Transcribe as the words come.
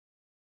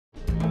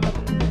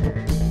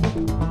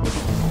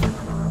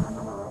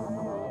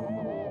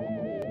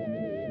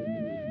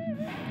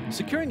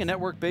Securing a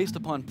network based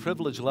upon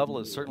privilege level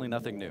is certainly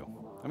nothing new.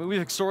 I mean,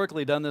 we've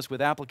historically done this with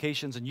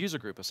applications and user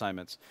group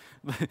assignments.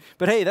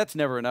 But hey, that's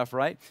never enough,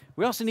 right?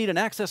 We also need an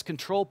access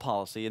control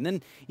policy, and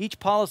then each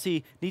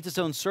policy needs its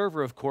own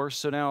server, of course,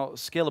 so now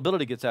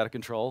scalability gets out of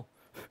control.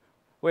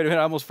 Wait a minute,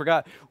 I almost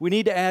forgot. We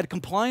need to add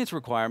compliance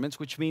requirements,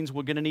 which means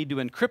we're going to need to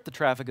encrypt the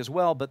traffic as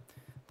well, but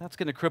that's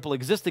going to cripple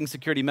existing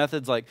security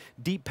methods like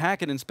deep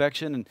packet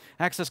inspection and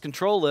access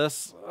control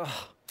lists. Ugh.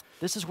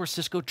 This is where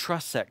Cisco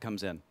TrustSec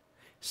comes in.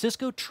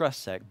 Cisco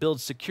TrustSec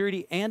builds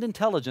security and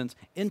intelligence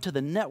into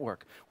the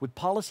network with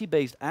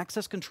policy-based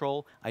access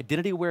control,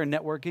 identity-aware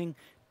networking,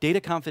 data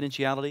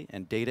confidentiality,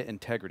 and data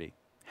integrity.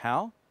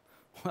 How?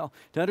 Well,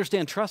 to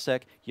understand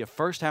TrustSec, you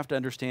first have to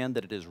understand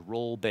that it is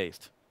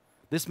role-based.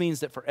 This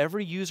means that for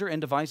every user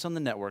and device on the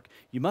network,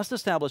 you must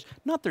establish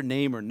not their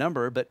name or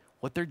number, but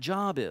what their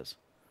job is.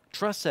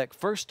 TrustSec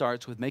first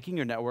starts with making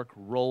your network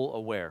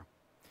role-aware.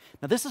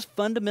 Now, this is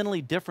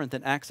fundamentally different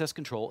than access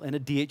control in a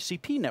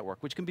DHCP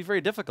network, which can be very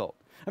difficult.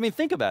 I mean,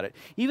 think about it.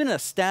 Even in a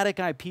static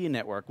IP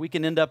network, we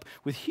can end up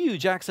with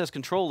huge access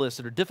control lists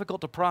that are difficult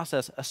to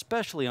process,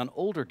 especially on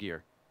older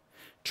gear.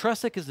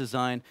 TrustSec is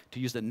designed to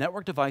use the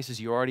network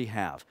devices you already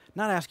have,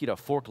 not ask you to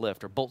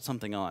forklift or bolt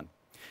something on.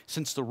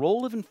 Since the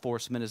role of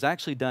enforcement is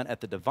actually done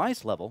at the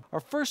device level, our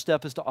first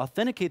step is to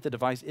authenticate the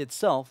device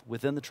itself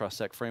within the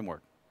TrustSec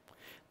framework.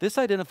 This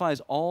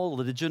identifies all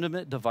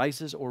legitimate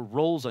devices or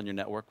roles on your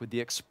network with the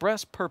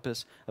express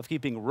purpose of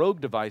keeping rogue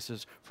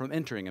devices from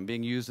entering and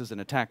being used as an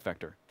attack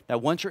vector. Now,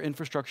 once your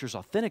infrastructure is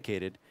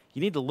authenticated,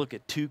 you need to look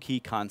at two key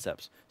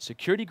concepts: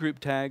 security group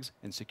tags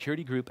and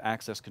security group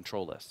access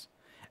control lists.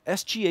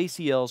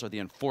 SGACLs are the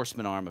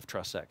enforcement arm of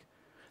TrustSec.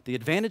 The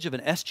advantage of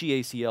an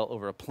SGACL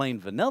over a plain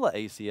vanilla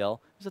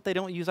ACL is that they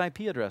don't use IP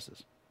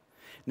addresses.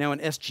 Now, an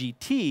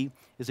SGT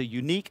is a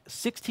unique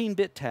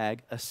 16-bit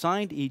tag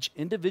assigned each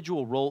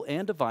individual role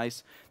and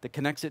device that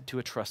connects it to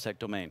a TrustSec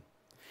domain.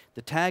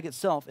 The tag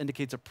itself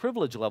indicates a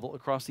privilege level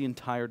across the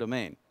entire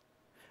domain.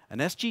 An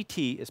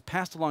SGT is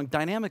passed along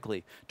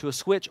dynamically to a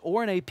switch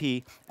or an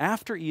AP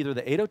after either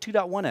the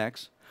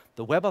 802.1x,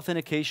 the web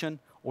authentication,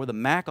 or the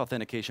MAC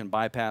authentication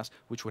bypass,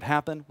 which would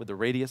happen with the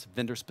radius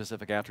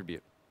vendor-specific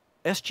attribute.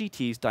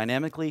 SGTs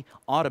dynamically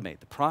automate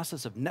the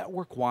process of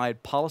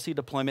network-wide policy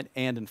deployment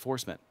and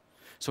enforcement.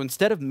 So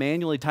instead of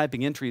manually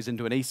typing entries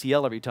into an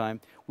ACL every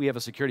time, we have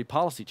a security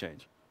policy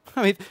change.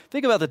 I mean,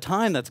 think about the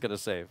time that's going to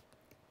save.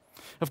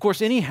 Of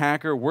course, any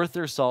hacker worth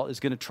their salt is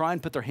going to try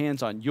and put their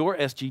hands on your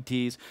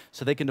SGTs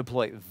so they can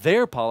deploy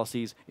their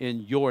policies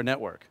in your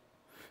network.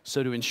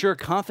 So to ensure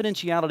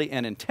confidentiality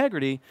and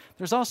integrity,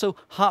 there's also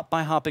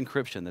hop-by-hop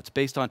encryption that's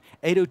based on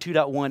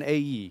 802.1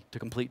 AE to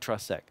complete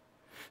TrustSec.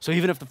 So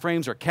even if the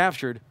frames are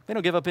captured, they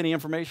don't give up any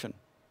information.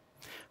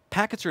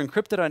 Packets are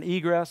encrypted on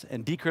egress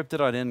and decrypted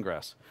on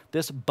ingress.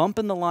 This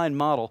bump-in-the-line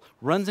model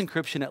runs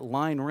encryption at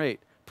line rate,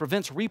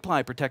 prevents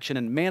reply protection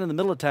and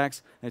man-in-the-middle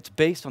attacks, and it's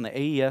based on the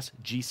AES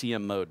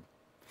GCM mode.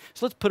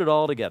 So let's put it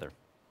all together.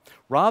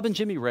 Rob and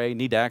Jimmy Ray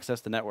need to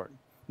access the network.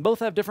 Both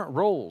have different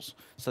roles,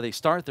 so they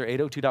start their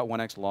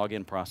 802.1x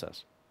login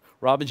process.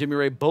 Rob and Jimmy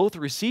Ray both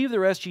receive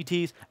their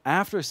SGTs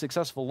after a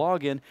successful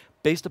login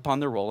based upon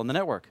their role in the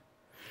network.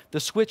 The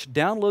switch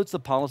downloads the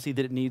policy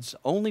that it needs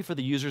only for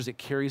the users it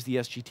carries the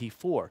SGT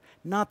for,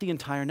 not the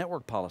entire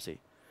network policy.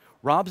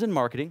 Rob's in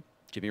marketing,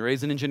 Jimmy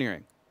Ray's in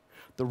engineering.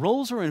 The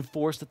roles are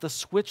enforced at the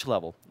switch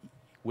level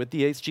with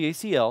the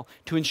SGACL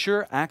to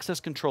ensure access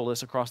control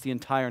lists across the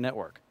entire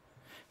network.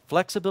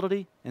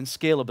 Flexibility and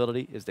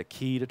scalability is the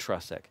key to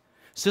TrustSec.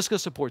 Cisco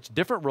supports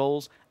different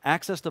roles,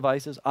 access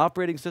devices,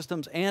 operating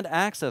systems, and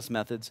access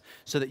methods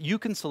so that you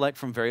can select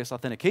from various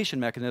authentication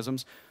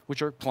mechanisms,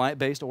 which are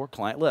client-based or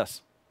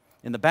client-less.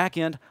 In the back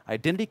end,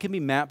 identity can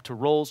be mapped to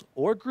roles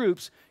or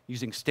groups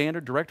using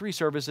standard directory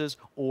services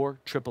or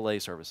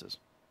AAA services.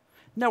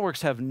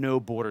 Networks have no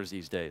borders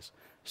these days.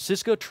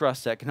 Cisco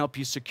TrustSec can help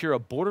you secure a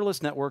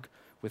borderless network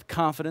with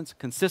confidence,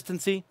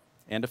 consistency,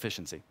 and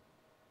efficiency.